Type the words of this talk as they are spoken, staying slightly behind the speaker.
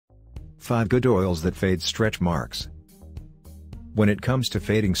5 good oils that fade stretch marks. When it comes to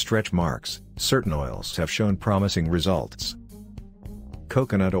fading stretch marks, certain oils have shown promising results.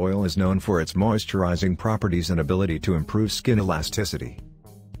 Coconut oil is known for its moisturizing properties and ability to improve skin elasticity.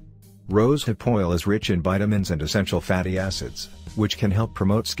 Rosehip oil is rich in vitamins and essential fatty acids, which can help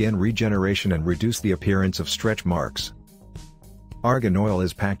promote skin regeneration and reduce the appearance of stretch marks. Argan oil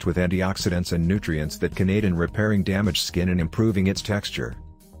is packed with antioxidants and nutrients that can aid in repairing damaged skin and improving its texture.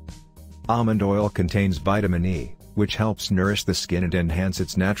 Almond oil contains vitamin E, which helps nourish the skin and enhance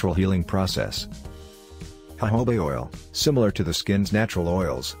its natural healing process. Jojoba oil, similar to the skin's natural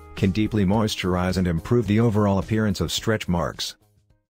oils, can deeply moisturize and improve the overall appearance of stretch marks.